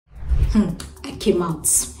I came out.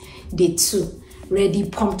 Day 2. Ready,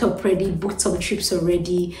 pumped up, ready, booked some trips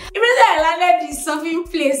already. Even though I landed the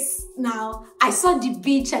surfing place now, I saw the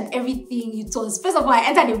beach and everything. It was, first of all, I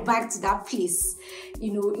entered the bike to that place.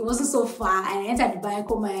 You know, it wasn't so far. I entered the bike.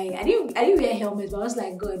 Oh my, I didn't wear a helmet, but I was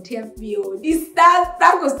like, God help me. Oh,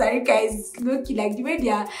 that Costa Rica is low-key. Like the way they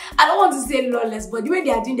are, I don't want to say lawless, but the way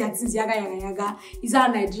they are doing their things, yaga, is how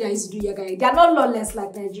Nigeria used to do yaga. They are not lawless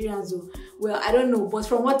like Nigerians, though. Well, I don't know, but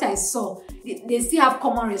from what I saw, they still have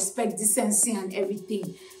common respect, decency, and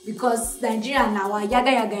everything. Because Nigeria now,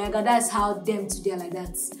 yaga, that's how them today are like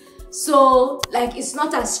that. So, like, it's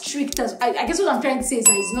not as strict as, I guess what I'm trying to say is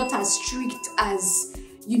that it's not as strict as,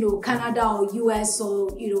 you know, Canada or US, or,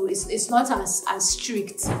 you know, it's not as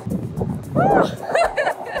strict.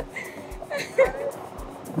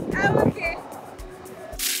 I'm okay.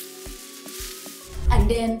 And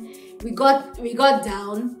then we got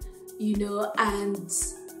down, you know, and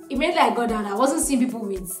immediately I got down, I wasn't seeing people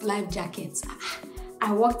with life jackets.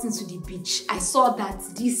 I walked into the beach. I saw that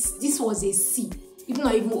this was a sea. Even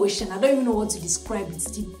not even ocean. I don't even know what to describe it.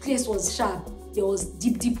 The place was sharp. There was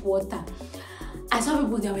deep water. I saw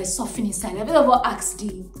people that were surfing inside. I first of all asked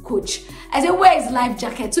the coach. I said, where is life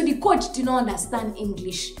jacket? So the coach did not understand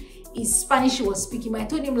English. His Spanish he was speaking, but I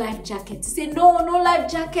told him life jacket. He said, no life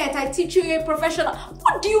jacket. I teach you a professional.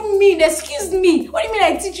 What do you mean? Excuse me. What do you mean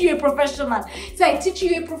I teach you a professional? He said, I teach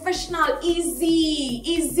you a professional.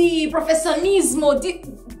 Easy.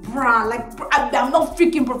 Professionismo. Bruh, like, I'm not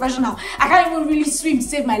freaking professional. I can't even really swim to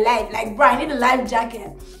save my life. Like, bruh, I need a life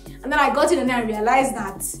jacket. And then I got it and then I realized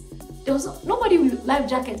that there was nobody with life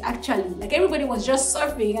jacket actually. Like, everybody was just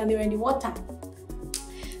surfing and they were in the water.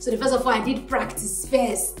 So the first of all, I did practice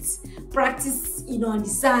first. Practice, you know, on the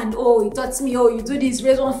sand. Oh, he taught me, oh, you do this,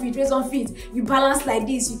 raise one feet. You balance like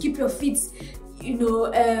this, you keep your feet, you know,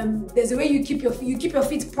 there's a way you keep your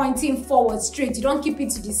feet pointing forward straight. You don't keep it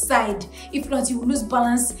to the side. If not, you will lose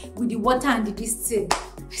balance with the water and the distance.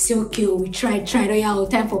 I say, okay, we tried. Oh yeah,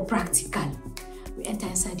 time for practical. We enter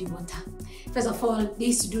inside the water. First of all, they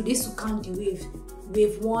used to count the wave.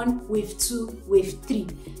 Wave 1, wave 2, wave 3.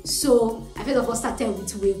 So I first of all started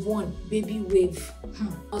with wave 1, baby wave.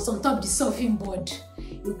 I was on top of the surfing board.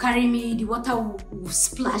 You carry me, the water will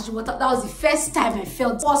splash. The water. That was the first time I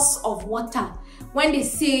felt force of water. When they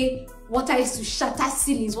say water is to shatter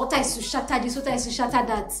ceilings, water is to shatter this, water is to shatter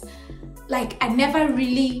that, like, I never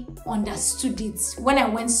really understood it. When I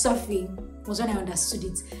went surfing was when I understood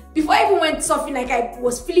it. Before I even went surfing, like, I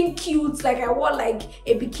was feeling cute, like I wore like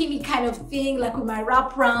a bikini kind of thing, like with my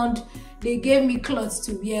wrap round. They gave me clothes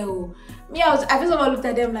to wear. Me, I first of all looked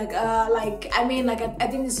at them like, I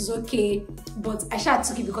think this is okay, but I sure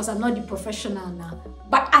took it because I'm not the professional now.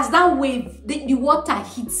 But as that wave, the water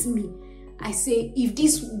hits me, I say, if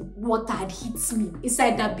this water had hit me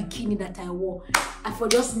inside that bikini that I wore, I for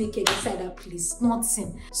just naked inside that place,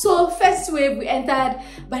 nothing. So first wave we entered.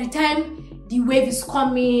 By the time the wave is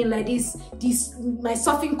coming like this, my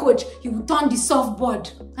surfing coach, he would turn the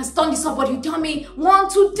surfboard. As turn the surfboard, he would tell me 1,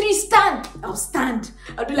 2, 3, stand. I'll stand.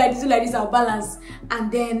 I'll do like this, I'll balance.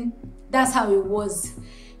 And then that's how it was.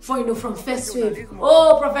 For, you know, from first wave,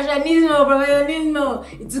 oh, professionalismo.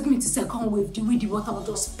 It took me to second wave, the way the water was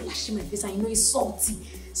just splashing my face. I know it's salty,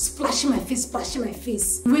 splashing my face.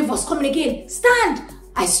 The wave was coming again. Stand.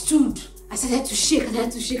 I stood. I started to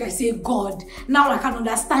shake. I said, God, now I can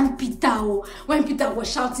understand Peter. Oh, when Peter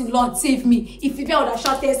was shouting, Lord, save me. If Peter would have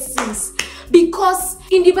shouted since. Because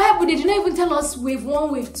in the Bible, they did not even tell us wave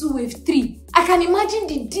 1, wave 2, wave 3. I can imagine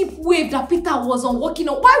the deep wave that Peter was on walking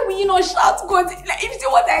on. Why will you not shout God? Like, if you see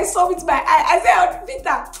what I saw with my eye, I said, oh,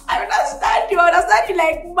 Peter, I understand you. I understand you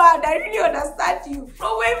like mad. I really understand you.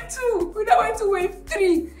 From wave 2, we now went to wave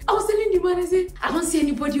 3. I was telling the man, I said, I don't see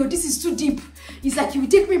anybody. Oh, this is too deep. He's like, you will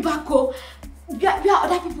take me back. Oh, we are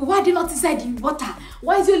other people. Why are they not inside the water?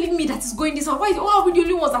 Why is it only me that is going this far? Why are we the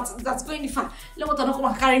only ones that's going this far? Let water not come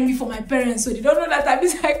and carry me for my parents, so they don't know that I'm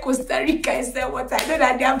inside Costa Rica instead water. I know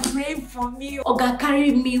that they are praying for me. Oga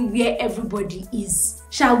carry me where everybody is.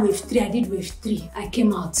 Wave 3, I did wave 3. I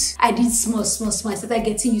came out. I did small. I started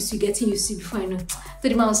getting used to before I know. So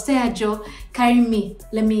the man was tired, Joe. Carry me.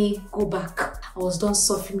 Let me go back. I was done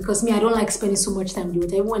surfing because me, I don't like spending so much time in the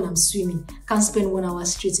water. Even when I'm swimming, can't spend 1 hour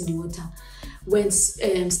straight in the water. Went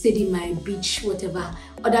stayed in my beach, whatever,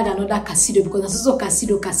 other than other casido, because there's also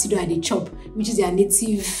casido at the chop, which is their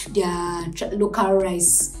native, their local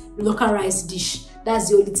rice dish. That's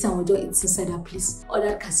the only time I don't eat inside that place.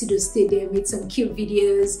 Other casido, stayed there, made some cute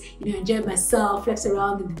videos, you know, enjoyed myself, flex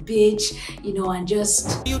around in the beach, you know, and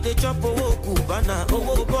just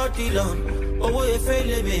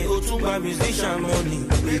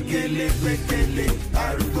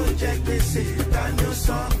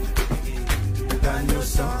Daniel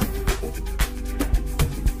Son.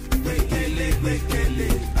 Bekele,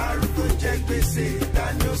 Arugo Jegbese,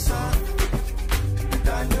 Daniel Son.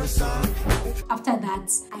 Daniel Son. After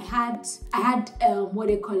that, I had what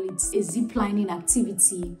they call it, a zip lining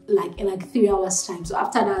activity like in like 3 hours time. So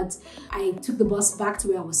after that, I took the bus back to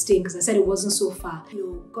where I was staying because I said it wasn't so far. You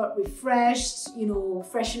know, got refreshed, you know,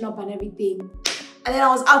 freshen up and everything. And then I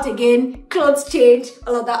was out again, clothes change,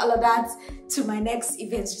 all of that to my next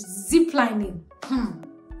event, zip lining.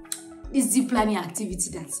 This zip lining activity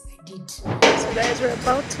that I did. So guys, we're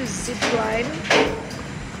about to zip line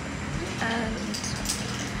and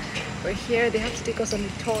we're here. They have to take us on the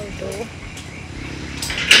tour though.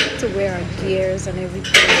 To wear our gears and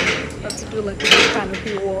everything. We have to do like a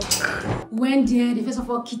canopy walk. Went there, they first of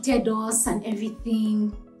all kitted us and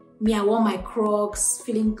everything. Me, I wore my Crocs,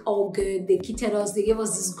 feeling all good. They kitted us, they gave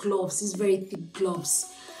us these gloves, these very thick gloves.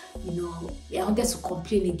 You know, I wanted to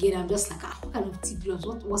complain again. I'm just like, what kind of thick gloves?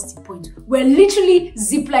 What's the point? We're literally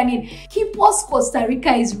ziplining. Quipos, Costa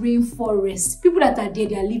Rica is rainforest. People that are there,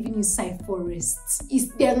 they are living inside forests.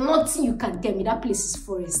 There's nothing you can tell me. That place is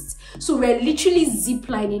forest. So we're literally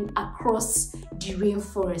ziplining across the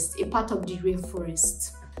rainforest, a part of the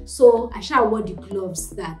rainforest. So I shall wear the gloves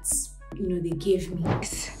that, you know, they gave me.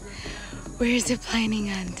 We're ziplining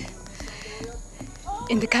and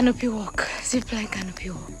in the canopy walk, zipline canopy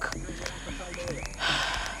walk.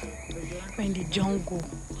 We're in the jungle.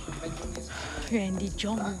 We're in the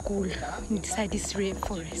jungle inside this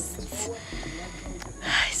rainforest.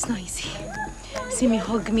 It's not easy. See me,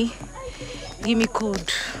 hug me, give me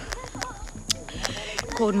cold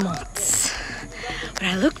months. But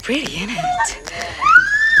I look pretty, innit?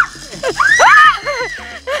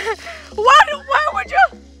 Why would you?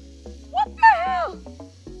 What the hell?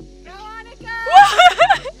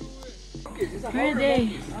 Where are they?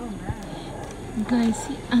 You guys,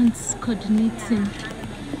 see ants coordinating.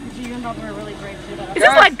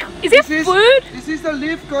 Is it food? This is the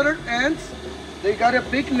leaf cutter ants. They got a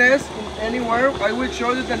big nest anywhere. I will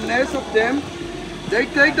show you the nest of them. They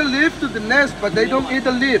take the leaf to the nest, but they don't eat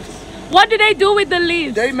the leaves. What do they do with the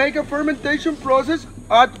leaves? They make a fermentation process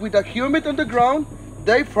with the humid on the ground.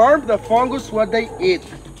 They farm the fungus what they eat.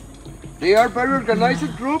 They are very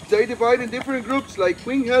organized groups. They divide in different groups like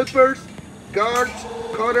wing helpers, guards,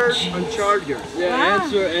 cutters, and chargers. Yeah,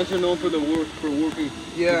 ants are known for working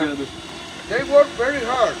together. They work very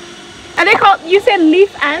hard. Are they called? You said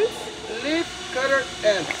leaf ants? Leaf cutter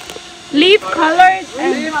ants. Leaf colored?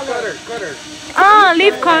 Leaf cutters. Ah,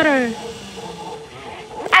 leaf cutter.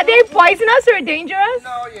 Are they poisonous or dangerous?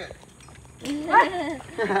 No, yet.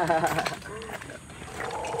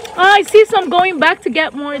 Oh, I see some going back to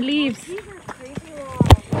get more leaves.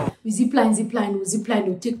 We zipline,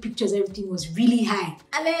 we take pictures, everything was really high.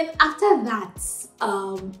 And then after that,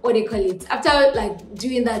 what they call it, after like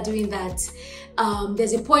doing that,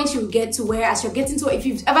 there's a point you get to where as you're getting to, if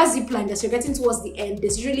you've ever ziplined, as you're getting towards the end,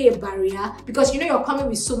 there's usually a barrier because you know you're coming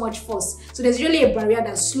with so much force. So there's usually a barrier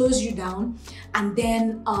that slows you down and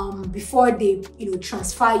then before they, you know,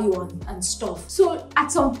 transfer you on and stuff. So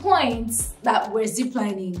at some point that we're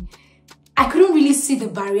ziplining, I couldn't really see the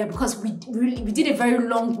barrier because we did a very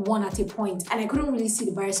long one at a point and I couldn't really see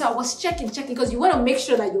the barrier. So I was checking because you want to make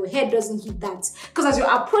sure that your head doesn't hit that. Because as you're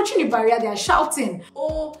approaching the barrier, they are shouting,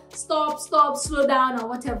 oh, stop, slow down or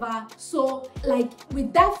whatever. So like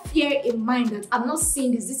with that fear in mind that I'm not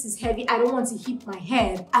seeing this is heavy, I don't want to hit my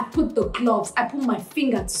head, I put the gloves, I put my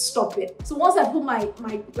finger to stop it. So once I put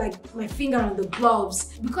my finger on the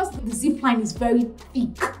gloves, because the zip line is very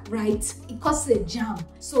thick, right? It causes a jam.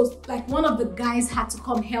 So like one of the guys had to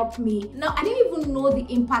come help me. Now I didn't even know the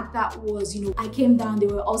impact that was, you know. I came down, they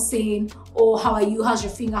were all saying, oh, how are you, how's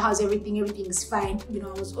your finger, how's everything is fine, you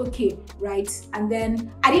know. I was okay, right? And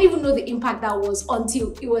then I didn't even know the impact that was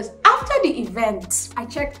until it was after the event. I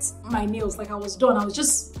checked my nails, like I was done, I was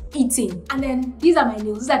just eating, and then these are my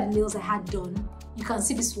nails, these are the nails I had done. You can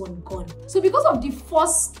see this one gone. So because of the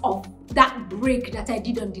force of that break that I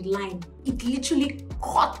did on the line, it literally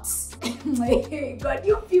cut. My God,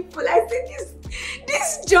 you people, I think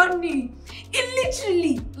this journey, it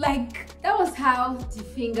literally, like, that was how the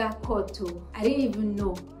finger cut too. I didn't even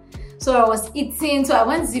know. So I was eating, so I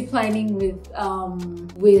went ziplining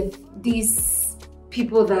with these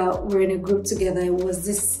people that were in a group together. It was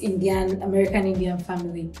this American Indian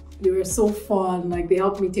family. They were so fun, like they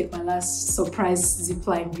helped me take my last surprise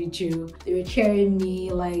zipline video. They were cheering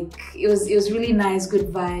me, like it was really nice, good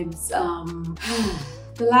vibes.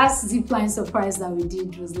 The last zipline surprise that we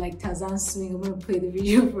did was like Tarzan swing. I'm gonna play the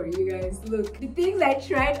video for you guys. Look, the things I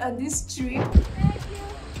tried on this trip.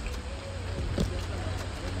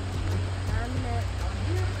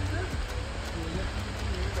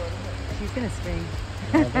 He's gonna scream.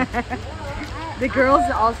 The girls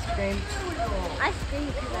all scream. I scream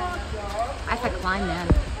because I have to climb, man.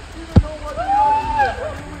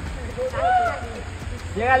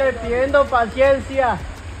 Llégale pidiendo paciencia.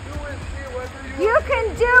 You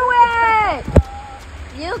can do it!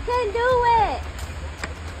 you can do it.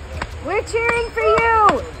 We're cheering for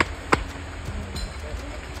you!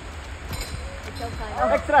 It's so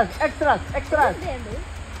fun. Extras, extras, extras. Bamboo.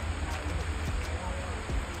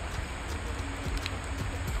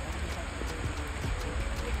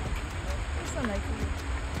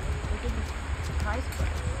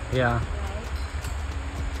 Yeah.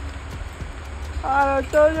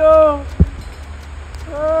 Antonio!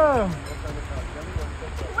 Oh.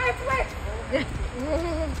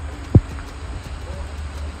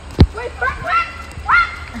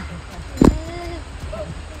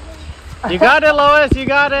 You got it, Lois. You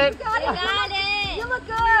got it. You got it! You look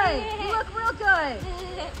good! You look real good!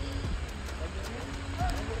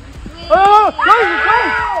 Oh! Go! Go!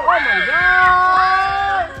 Oh my God!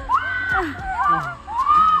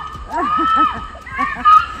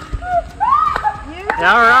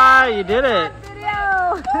 All right, you did it.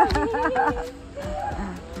 Video!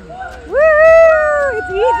 Woo!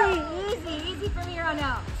 It's easy from here on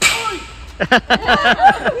out.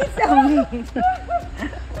 He's so mean.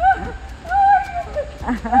 Oh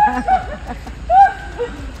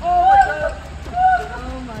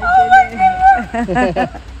my goodness.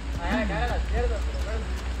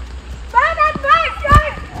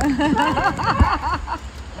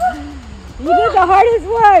 You did the hardest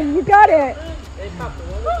one. You got it.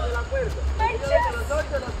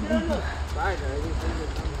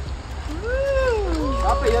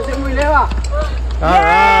 All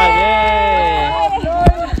right, yay!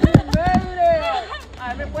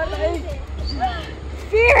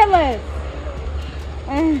 Fearless.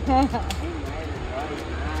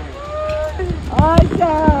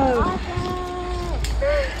 Awesome.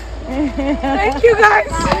 Thank you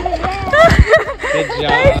guys. Good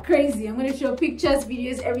job. Crazy. I'm gonna show pictures,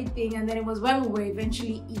 videos, everything, and then it was when we were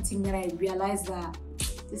eventually eating that I realized that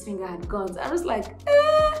this finger had gone. So I was like,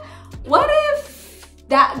 what if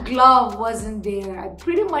that glove wasn't there? I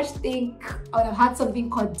pretty much think I would have had something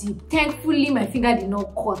cut deep. Thankfully, my finger did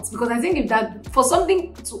not cut, because I think if that, for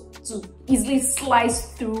something to easily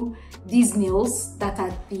slice through these nails that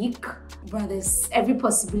are thick, but there's every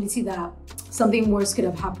possibility that something worse could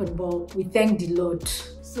have happened, but we thank the Lord.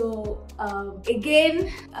 So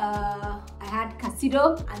again, I had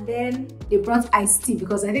Casido, and then they brought iced tea,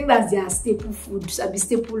 because I think that's their staple food,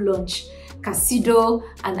 staple lunch. Casido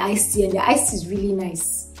and iced tea, and the iced tea is really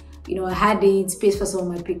nice. You know, I had it, paid for some of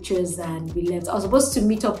my pictures, and we left. I was supposed to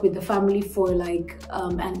meet up with the family for like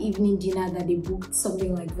an evening dinner that they booked,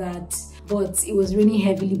 something like that. But it was raining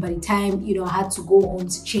heavily by the time, you know, I had to go home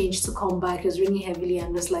to change to come back. It was raining heavily,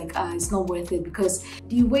 and just like, it's not worth it, because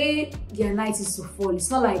the way their night is to fall, it's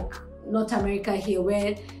not like North America here,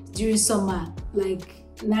 where during summer, like,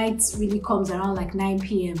 night really comes around like 9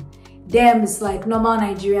 p.m. Them, it's like normal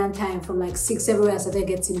Nigerian time from like 6 everywhere I started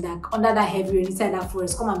getting dark. Under that heavy rain, inside that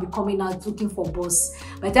forest, come and be coming out looking for bus.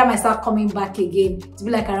 By the time I start coming back again, to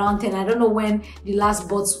be like around 10. I don't know when the last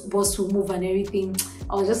bus will move and everything.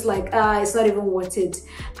 I was just like, it's not even worth it.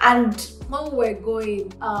 And when we were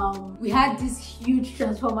going, we had this huge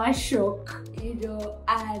transformer shock, you know,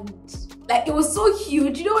 and like it was so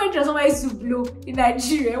huge. You know when transformer used to blow in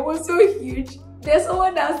Nigeria, it was so huge. There's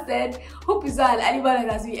someone that said, hope it's not an animal that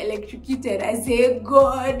has been electrocuted. I say,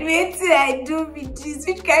 God, wait till I do with this,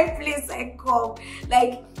 which kind of place I come.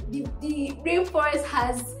 Like, the rainforest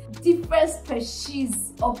has different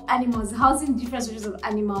species of animals, housing different species of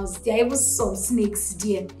animals. There are even some snakes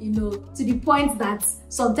there, you know, to the point that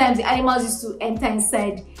sometimes the animals used to enter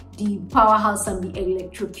inside the powerhouse and be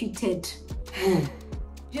electrocuted.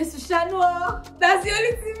 Just Shano, that's the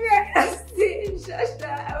only thing I can say in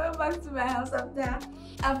Shasha. I went back to my house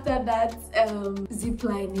after that zip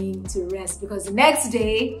lining to rest, because the next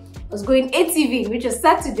day I was going ATV, which was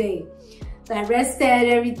Saturday. So I rested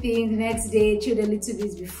everything the next day, chilled a little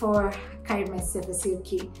bit before I carried myself. I said,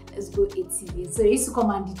 okay, let's go ATV. So they used to come,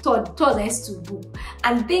 and the tours I used to book.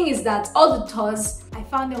 And the thing is that all the tours, I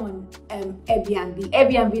found them on Airbnb.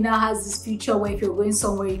 Airbnb now has this feature where if you're going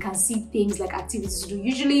somewhere, you can see things like activities to do.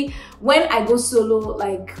 Usually when I go solo,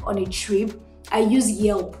 like on a trip, I use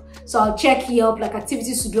Yelp. So I'll check Yelp, like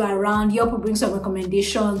activities to do around. Yelp will bring some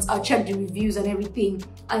recommendations. I'll check the reviews and everything,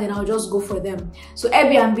 and then I'll just go for them. So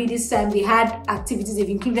Airbnb this time, they had activities, they've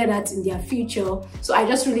included that in their feature. So I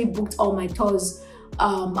just really booked all my tours,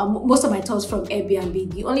 most of my tours from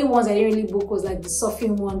Airbnb. The only ones I didn't really book was like the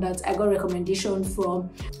surfing one that I got recommendation from.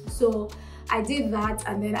 So I did that,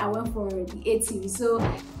 and then I went for the ATV. So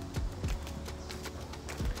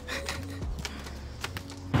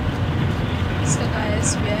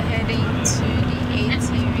guys, we are heading to the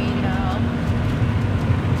ATV now.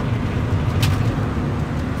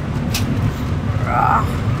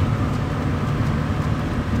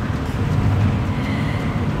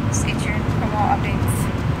 Stay tuned for more updates.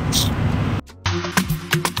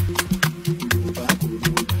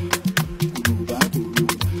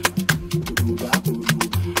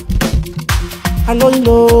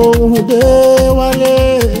 Alóyinlo òde wálé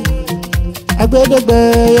agbẹ́dẹ́gbẹ́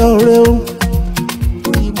ọ̀rẹ́ o.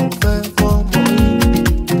 Orí mo fẹ́ fọ́mọ yìí.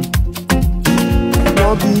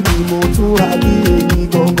 Wọ́n bí mi mo túra bí èmi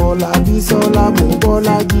gangan làbí sọ́lá mo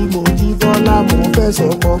bọ́lá jí mo jí bọ́lá mo fẹ́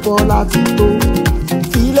sọ̀kọ̀ bọ́lá ti tó.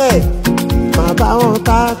 Filẹ̀ màá bá wọn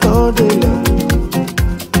ká tán délẹ̀.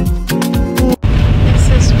 This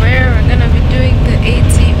is where we're gonna be doing the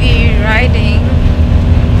ATV riding.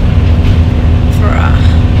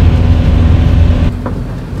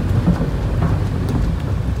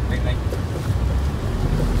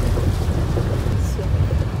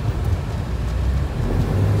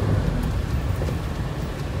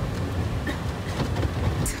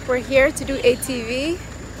 We're here to do ATV.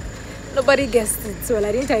 Nobody guessed it, so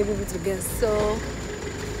I didn't tell people to guess. So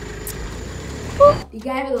the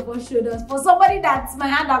guy of us showed us, for somebody that my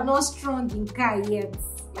hand have not strong in car yet,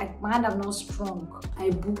 like my hand have not strong, I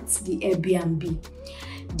booked the Airbnb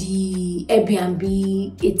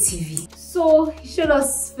ATV. So he showed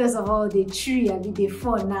us first of all the tree, I mean the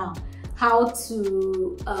phone now, how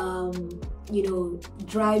to you know,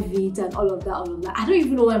 drive it and all of that. I don't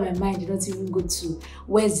even know why my mind did not even go to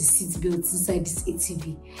where's the seat belt inside this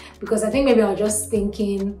ATV, because I think maybe I was just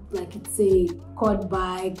thinking like it's a quad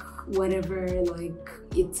bike, whatever, like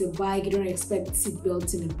it's a bike, you don't expect seat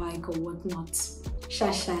belts in a bike or whatnot.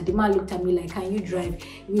 Shasha, the man looked at me like, can you drive?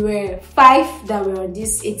 We were 5 that were on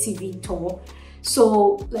this ATV tour,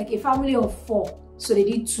 so like a family of 4, so they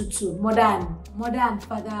did 2-2, mother and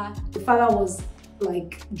father. The father was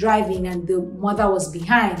like driving and the mother was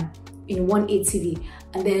behind in one ATV,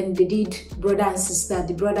 and then they did brother and sister.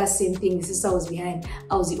 The brother same thing, the sister was behind.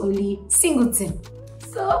 I was the only singleton.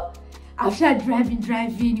 So after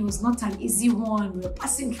driving, it was not an easy one. We were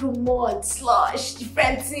passing through mud, slush,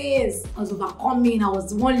 different things. I was overcoming. I was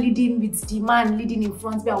the one leading with the man leading in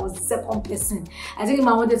front of me. I was the second person. I think the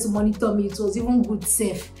man wanted to monitor me. It was even good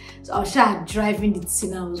safe. So I was driving the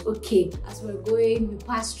thing. I was okay. As we were going, we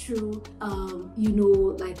passed through, you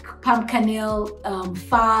know, like palm kernel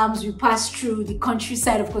farms. We passed through the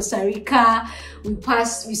countryside of Costa Rica.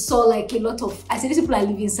 We saw like a lot of, I said, these people are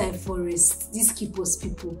living inside forests. These keepers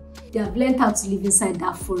people. They have learned how to live inside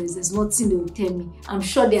that forest. There's nothing they will tell me. I'm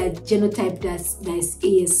sure they are genotype that is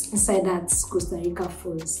AS inside that Costa Rica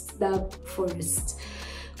forest.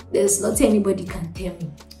 There's nothing anybody can tell me.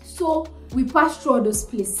 So we passed through all those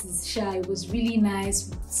places. It was really nice.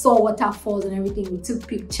 We saw waterfalls and everything. We took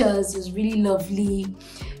pictures. It was really lovely,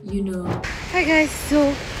 you know. Hi guys,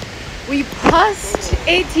 so we passed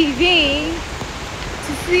ATV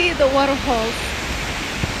to see the waterfalls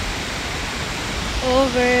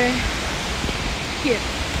over here.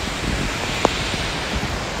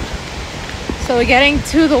 So we're getting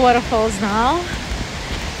to the waterfalls now.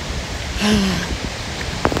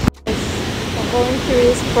 We're going through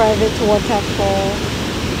this private waterfall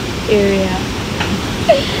area.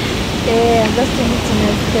 Yeah, I'm just thinking to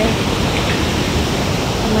myself,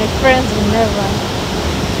 and my friends will never.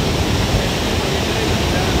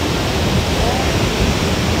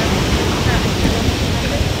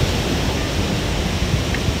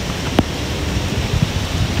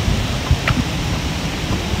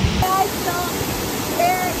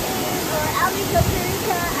 Costa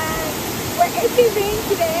Rica, and we're ATVing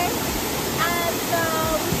today, and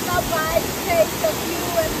we stopped by to take a few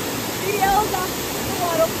videos of the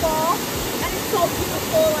waterfall, and it's so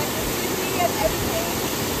beautiful, like the city and everything,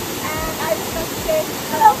 and I just want to say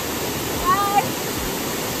hello, bye.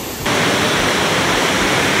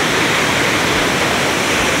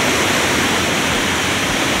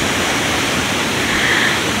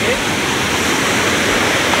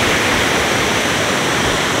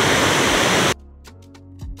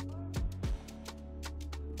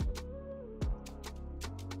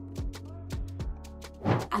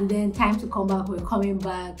 And then time to come back, we're coming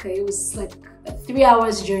back. It was like a 3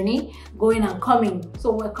 hours journey going and coming, so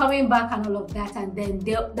we're coming back and all of that. And then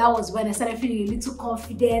that was when I started feeling a little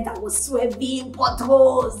confident. I was swerving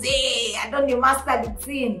potholes. Hey, I don't even master the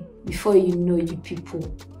thing. Before you know, you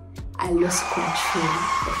people, I lost control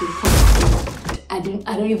of the control. I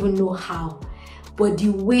don't even know how, but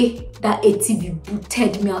the way that ATV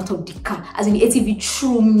booted me out of the car, as in the ATV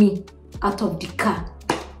threw me out of the car.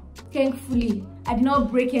 Thankfully, I did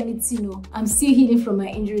not break anything. No, I'm still healing from my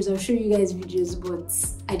injuries. I'll show you guys videos, but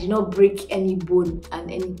I did not break any bone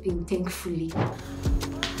and anything, thankfully.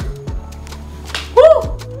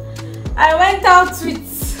 Woo! I went out with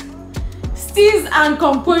steeze and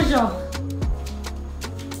composure.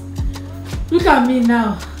 Look at me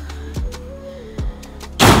now.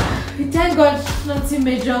 Thank God nothing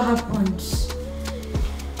major happened.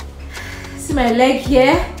 See my leg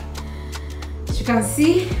here. As you can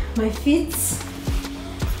see, my feet.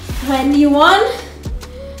 My knee 1,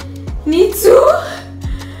 knee 2.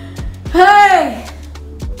 Hey!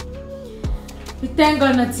 We thank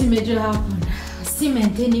God nothing major happened. I'm still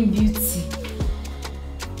maintaining beauty.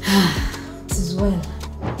 It is well.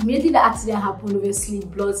 Immediately the accident happened, obviously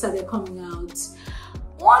blood started coming out.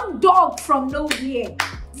 One dog from nowhere.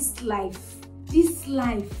 This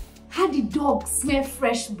life. How the dog smell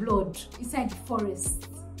fresh blood inside the forest?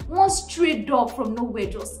 One stray dog from nowhere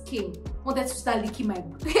just came. Wanted to start licking my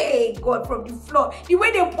blood. Hey God, from the floor. The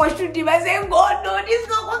way they pursued him, I said, God no, this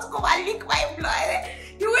dog wants to come and lick my blood.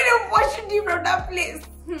 The way they pursued him from that place.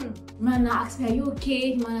 Man asked me, are you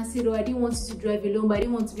okay? Man, I said, oh, I didn't want you to drive alone, but I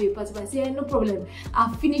didn't want to be a part of it. I said, no problem.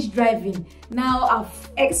 I've finished driving. Now I've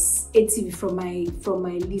ex-ATV from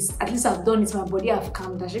my list. At least I've done it. My body have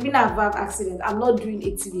calmed down. Even I've had accident. I'm not doing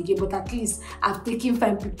ATV again, but at least I've taken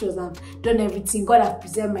fine pictures. I've done everything. God have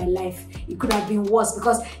preserved my life. It could have been worse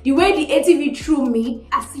because the way the ATV threw me,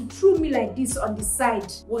 as it threw me like this on the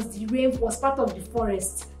side, was part of the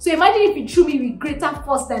forest. So imagine if it threw me with greater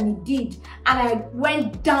force than it did, and I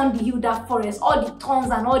went down the hill, that forest, all the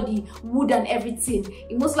thorns and all the wood and everything,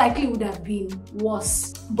 it most likely would have been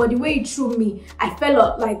worse. But the way it threw me, I fell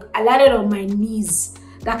up, like I landed on my knees,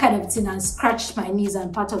 that kind of thing, and scratched my knees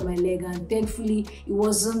and part of my leg, and thankfully it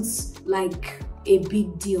wasn't like a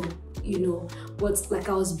big deal, you know, but like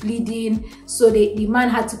I was bleeding. So the man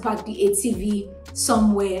had to park the ATV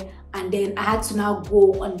somewhere, and then I had to now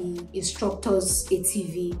go on the instructor's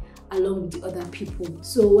ATV along with the other people.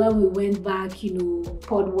 So when we went back, you know,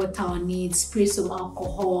 poured water on it, sprayed some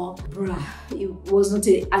alcohol, bruh, it wasn't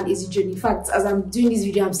an easy journey. In fact, as I'm doing this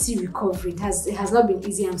video, I'm still recovering. It has not been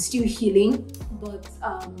easy. I'm still healing, but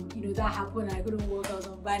you know, that happened. I couldn't walk. I was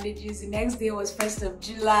on bandages. The next day was 1st of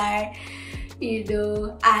July, you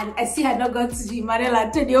know, and I still had not gone to the Emmanuel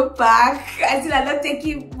Antonio Park. I still had not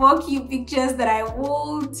taken more cute pictures that I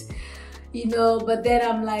would, you know, but then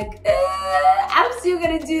I'm like, I'm still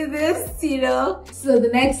gonna do this, you know. So the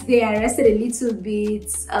next day I rested a little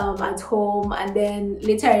bit at home, and then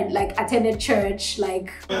later I like attended church,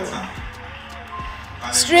 like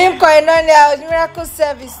Stream Koinonia miracle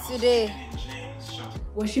service today.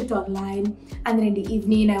 Worshipped online, and then in the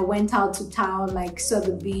evening I went out to town, like saw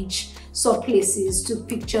the beach, saw places, took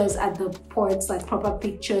pictures at the ports, like proper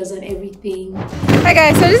pictures and everything. Hi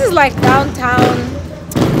guys, so this is like downtown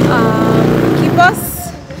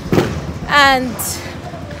Kibos, and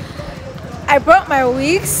I brought my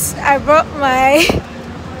wigs, I brought my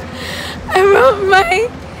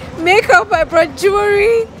makeup, I brought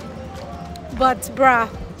jewelry, but bruh,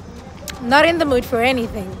 not in the mood for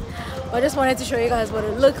anything. I just wanted to show you guys what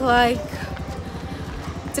it looked like.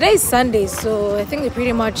 Today is Sunday, so I think they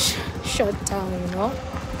pretty much shut down, you know.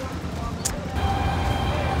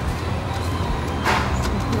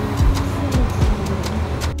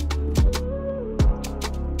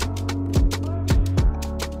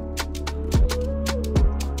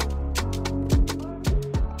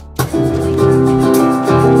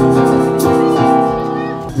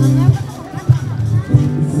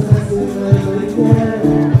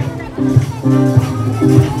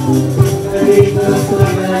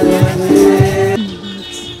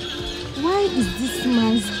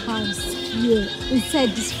 Inside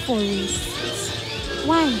this forest.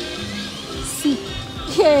 Why? See,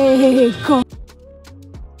 hey, come.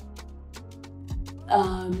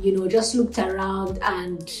 You know, just looked around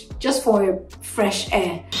and just for fresh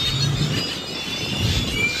air.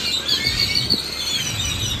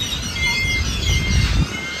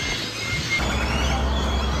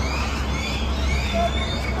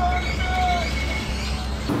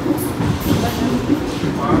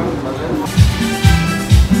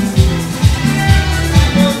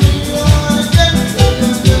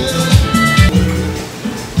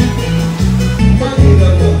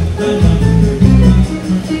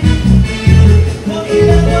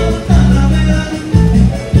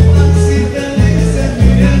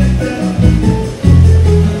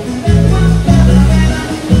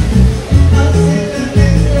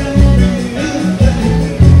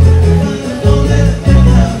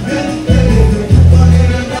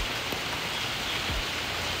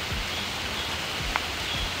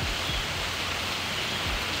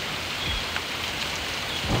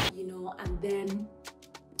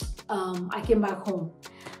 I came back home.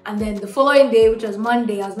 And then the following day, which was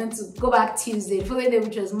Monday, I was meant to go back Tuesday. The following day,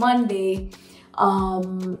 which was Monday,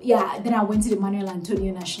 yeah, then I went to the Manuel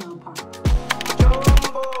Antonio National Park.